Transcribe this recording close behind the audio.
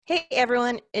Hey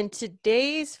everyone, in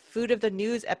today's Food of the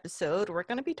News episode, we're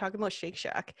going to be talking about Shake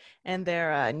Shack and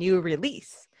their new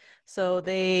release. So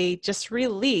they just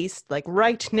released, like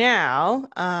right now,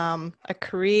 a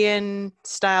Korean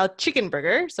style chicken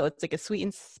burger. So it's like a sweet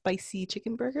and spicy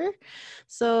chicken burger.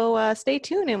 So stay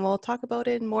tuned and we'll talk about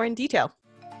it more in detail.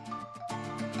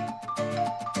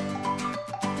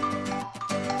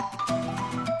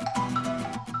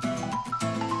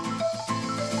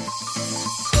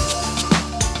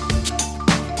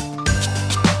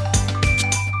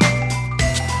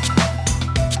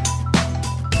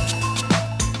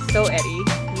 So Eddie,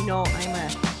 I'm a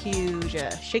huge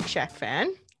Shake Shack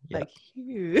fan, Yep. like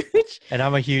huge. And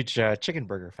I'm a huge chicken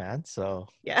burger fan, so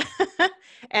Yeah.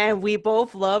 And we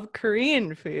both love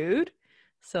Korean food.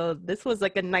 So this was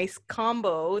like a nice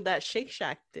combo that Shake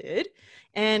Shack did.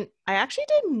 And I actually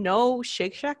didn't know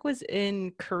Shake Shack was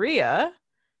in Korea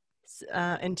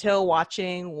until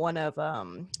watching one of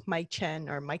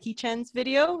Mikey Chen's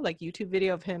video, like YouTube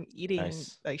video of him eating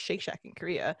nice. like Shake Shack in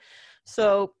Korea.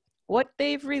 So what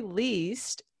they've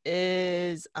released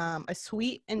is a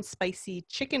sweet and spicy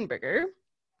chicken burger.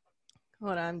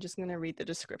 Hold on, I'm just going to read the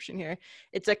description here.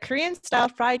 It's a Korean-style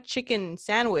fried chicken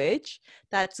sandwich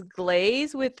that's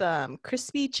glazed with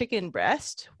crispy chicken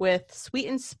breast with sweet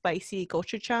and spicy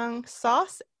gochujang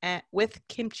sauce and with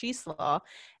kimchi slaw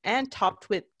and topped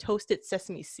with toasted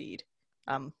sesame seed.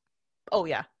 Oh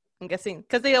yeah, I'm guessing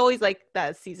because they always like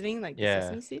that seasoning, like the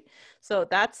sesame seed. So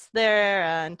that's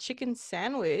their chicken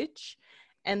sandwich.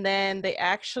 And then they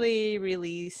actually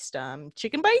released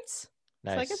chicken bites.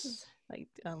 Nice. So I guess it's like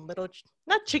little,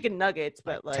 not chicken nuggets,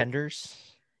 but like tenders.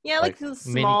 Yeah, like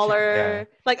smaller.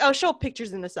 Like I'll show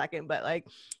pictures in a second, but like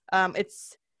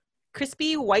it's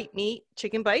crispy white meat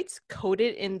chicken bites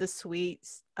coated in the sweet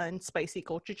and spicy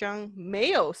gochujang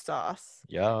mayo sauce.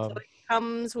 Yum. So it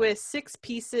comes with 6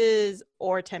 pieces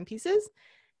or 10 pieces.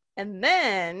 And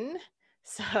then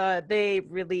they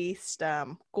released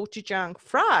gochujang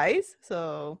fries.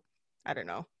 So I don't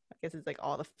know. I guess it's like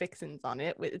all the fixins on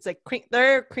it. It's like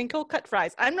they're crinkle cut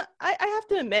fries. I have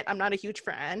to admit, I'm not a huge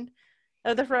fan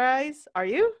of the fries. Are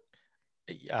you?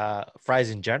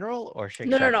 Fries in general or Shake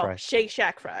Shack No. fries? Shake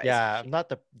Shack fries. Yeah, I'm not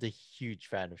the huge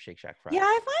fan of Shake Shack fries. Yeah,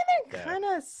 I find they're kind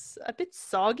of a bit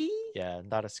soggy. Yeah,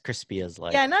 not as crispy as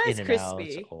like not as In-N-Out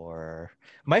or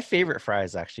my favorite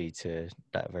fries actually to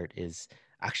divert is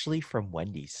actually from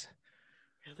Wendy's.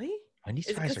 Really? Wendy's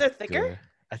is fries it because they're thicker? Good.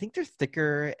 I think they're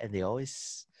thicker and they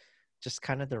always just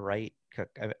kind of the right cook.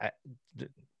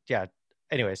 Yeah.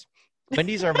 Anyways,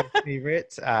 Wendy's are my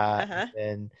favorite.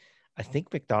 And I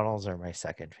think McDonald's are my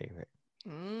second favorite.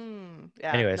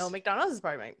 Yeah. Anyways. No, McDonald's is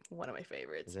probably one of my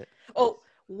favorites. Is it? Oh,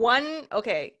 one.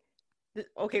 Okay.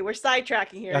 Okay, we're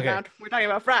sidetracking here. Okay. Now we're talking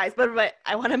about fries, but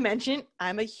I want to mention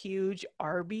I'm a huge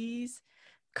Arby's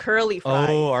curly fries.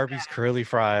 Oh, Arby's curly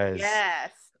fries.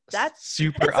 Yes. That's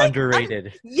super underrated.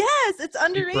 Like, yes, it's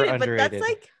underrated, but that's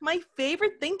like my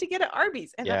favorite thing to get at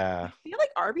Arby's. And I feel like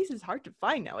Arby's is hard to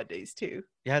find nowadays too.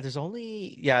 Yeah, there's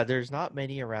not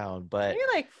many around, but maybe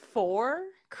like 4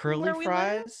 curly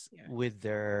fries with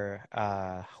their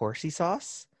horsey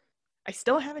sauce. I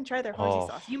still haven't tried their horsey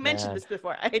sauce. You mentioned this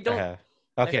before. I don't.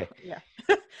 Okay. Yeah.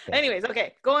 Anyways,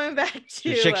 okay. Going back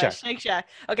to Shake Shack.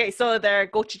 Okay, so their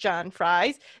gochujang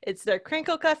fries. It's their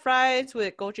crinkle cut fries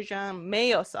with gochujang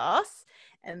mayo sauce.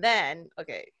 And then,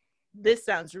 okay, this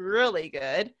sounds really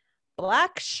good.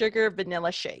 Black sugar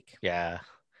vanilla shake. Yeah.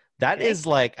 That is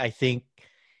like, I think,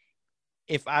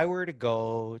 if I were to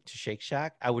go to Shake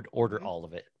Shack, I would order all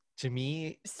of it. To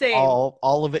me, same.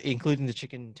 All of it, including the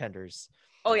chicken tenders.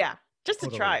 Oh, yeah. Just to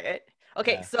try it.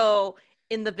 Okay, so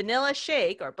in the vanilla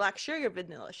shake or black sugar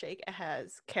vanilla shake, it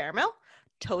has caramel,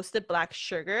 toasted black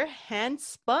sugar, hand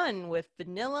spun with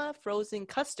vanilla frozen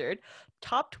custard,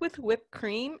 topped with whipped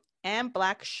cream and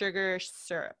black sugar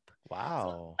syrup. Wow.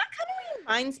 So that kind of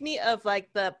reminds me of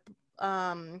like the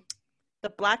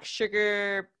black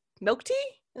sugar milk tea.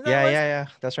 Yeah.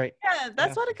 That's right. Yeah,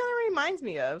 that's what it kind of reminds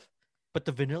me of. But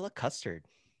the vanilla custard.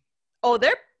 Oh,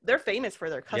 they're famous for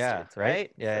their custards,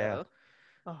 right? Yeah.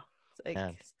 Oh, it's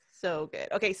like so good.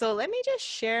 Okay, so let me just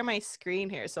share my screen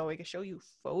here so I can show you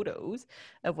photos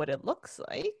of what it looks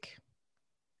like.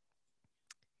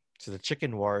 So the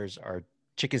chicken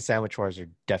sandwich wars are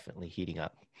definitely heating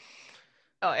up.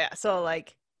 Oh yeah, so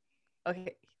like,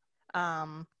 okay,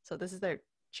 so this is their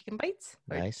chicken bites.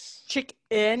 Nice.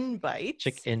 Chicken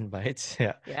bites.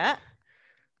 Yeah. Yeah.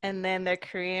 And then their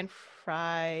Korean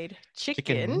fried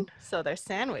chicken. So their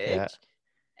sandwich. Yeah.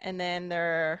 And then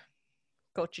their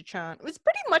gochujang. It's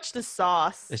pretty much the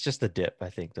sauce. It's just the dip, I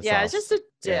think. It's just a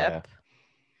dip.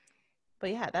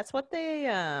 But yeah, that's what they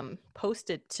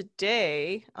posted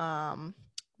today.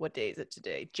 What day is it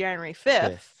today? January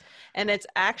 5th. And it's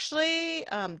actually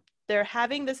they're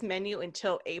having this menu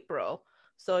until April.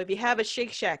 So if you have a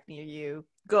Shake Shack near you,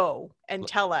 go and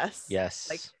tell us. Yes.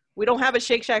 Like, we don't have a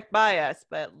Shake Shack by us,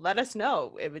 but let us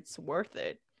know if it's worth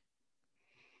it.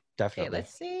 Definitely. Okay,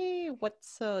 let's see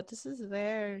so this is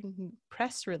their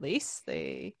press release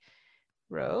they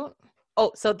wrote.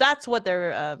 Oh, so that's what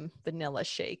their vanilla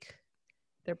shake,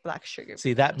 their black sugar.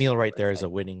 See, that meal right there is a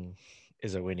winning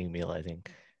meal, I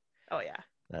think. Oh yeah.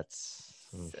 That's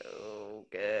so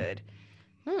good.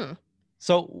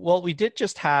 So, well, we did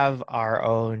just have our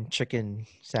own chicken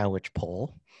sandwich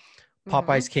poll.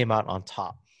 Popeyes came out on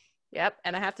top. Yep,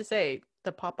 and I have to say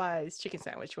the Popeyes chicken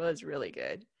sandwich was really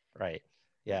good. Right.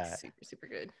 Yeah. Super, super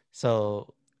good.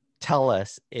 So tell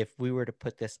us, if we were to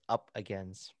put this up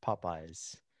against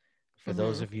Popeyes, for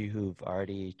those of you who've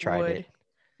already tried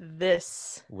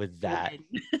would that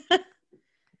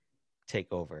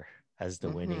take over as the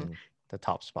the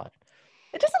top spot?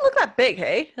 It doesn't look that big,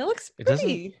 hey? It looks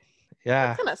pretty.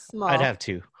 Yeah. Kind of small. I'd have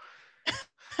two.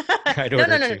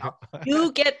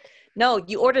 No.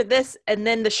 You order this and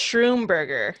then the shroom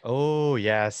burger. Oh,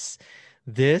 yes.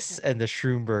 This and the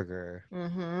shroom burger.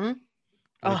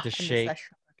 With the shake.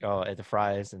 And the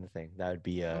fries and the thing. That would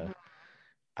be a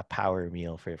power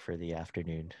meal for the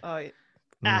afternoon. Oh,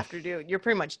 afternoon. You're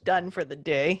pretty much done for the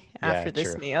day after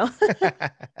this meal.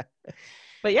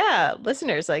 But yeah,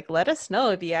 listeners, like, let us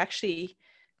know if you actually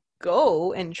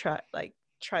go and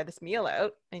try this meal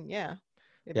out, and if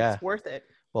it's worth it.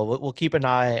 Well, we'll keep an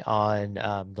eye on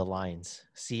the lines,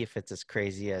 see if it's as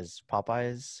crazy as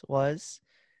Popeyes was,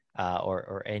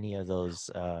 or any of those.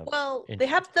 Well, they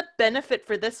have the benefit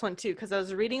for this one too, because I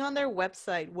was reading on their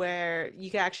website where you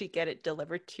can actually get it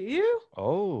delivered to you.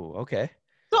 Oh, okay.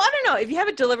 So I don't know, if you have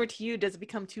it delivered to you, does it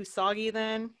become too soggy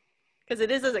then? Because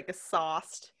it is like a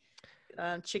sauced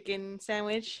chicken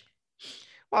sandwich.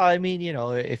 Well, I mean,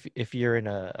 if you're in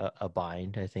a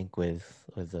bind, I think with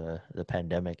the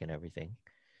pandemic and everything,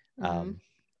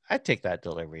 I'd take that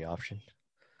delivery option.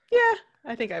 Yeah,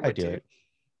 I think I would do too. it.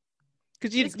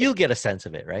 Because you'll get a sense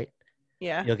of it, right?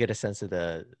 Yeah. You'll get a sense of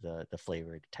the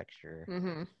flavor, the texture,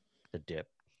 the dip,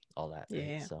 all that.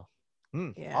 Yeah. Right? So,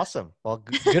 awesome. Well,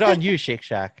 good on you, Shake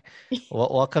Shack.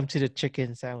 Welcome to the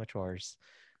chicken sandwich wars.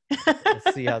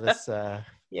 Let's see how this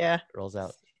rolls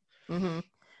out.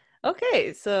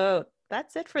 Okay, so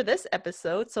that's it for this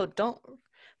episode. So don't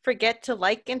forget to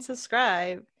like and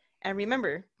subscribe, and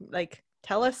remember,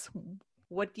 tell us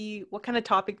what kind of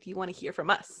topic do you want to hear from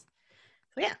us.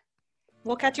 So yeah,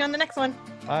 we'll catch you on the next one.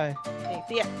 Bye. Okay,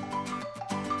 see ya.